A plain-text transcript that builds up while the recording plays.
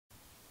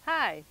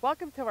Hi,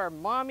 welcome to our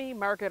Maumee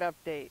Market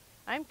Update.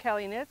 I'm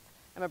Kelley Knitz.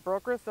 I'm a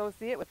broker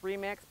associate with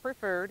RE/MAX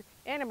Preferred,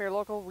 and I'm your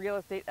local real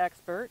estate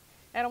expert.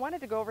 And I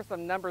wanted to go over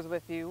some numbers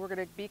with you. We're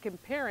going to be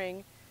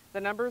comparing the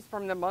numbers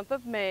from the month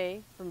of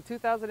May from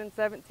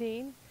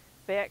 2017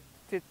 back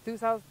to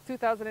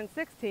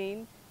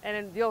 2016, and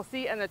then you'll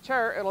see on the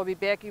chart it'll be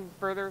back even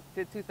further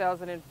to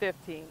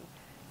 2015.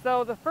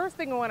 So the first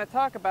thing I want to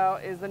talk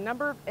about is the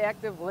number of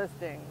active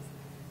listings.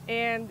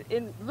 And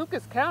in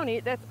Lucas County,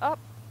 that's up,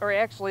 or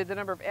actually the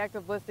number of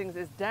active listings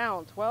is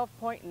down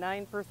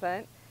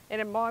 12.9%,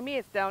 and in Maumee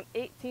it's down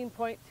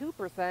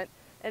 18.2%,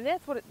 and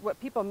that's what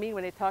people mean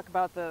when they talk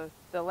about the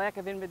lack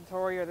of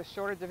inventory or the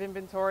shortage of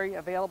inventory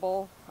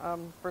available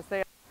for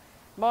sale.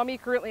 Maumee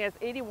currently has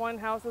 81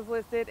 houses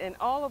listed, and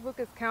all of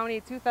Lucas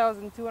County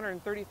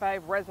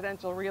 2,235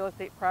 residential real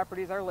estate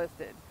properties are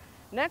listed.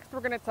 Next, we're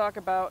going to talk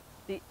about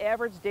the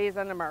average days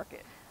on the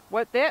market.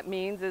 What that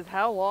means is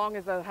how long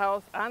is a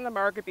house on the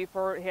market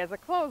before it has a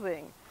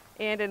closing.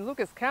 And in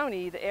Lucas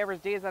County, the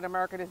average days on the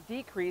market has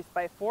decreased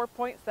by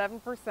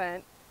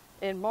 4.7%.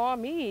 In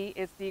Maumee,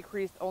 it's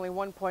decreased only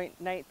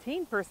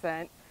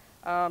 1.19%.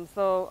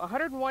 So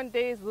 101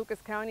 days,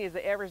 Lucas County is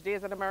the average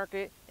days on the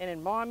market, and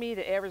in Maumee,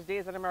 the average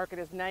days on the market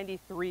is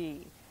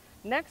 93.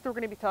 Next, we're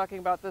going to be talking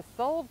about the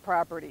sold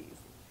properties.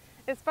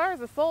 As far as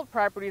the sold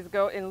properties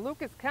go, in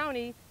Lucas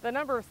County, the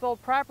number of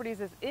sold properties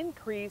has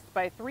increased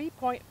by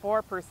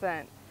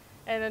 3.4%,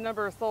 and the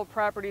number of sold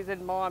properties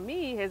in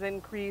Maumee has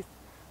increased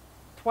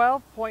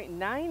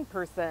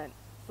 12.9%.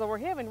 So we're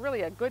having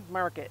really a good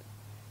market.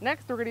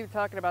 Next, we're going to be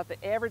talking about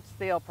the average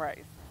sale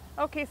price.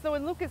 Okay, so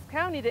in Lucas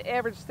County, the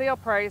average sale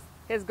price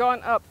has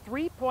gone up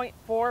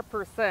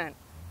 3.4%.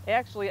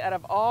 Actually, out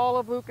of all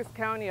of Lucas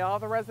County, all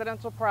the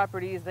residential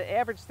properties, the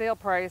average sale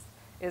price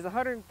is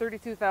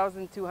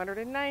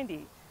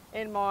 $132,290.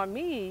 In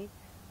Maumee,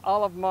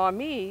 all of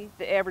Maumee,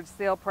 the average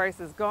sale price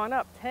has gone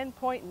up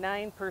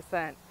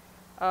 10.9%.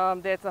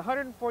 That's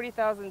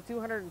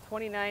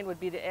 $140,229 would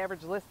be the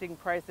average listing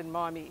price in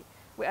Maumee.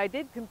 I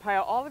did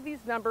compile all of these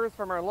numbers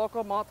from our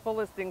local multiple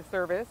listing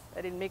service.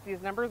 I didn't make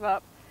these numbers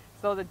up.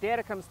 So the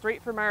data comes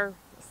straight from our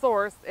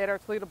source at our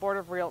Toledo Board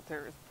of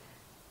Realtors.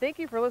 Thank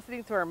you for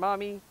listening to our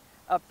Maumee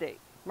update,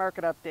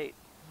 market update.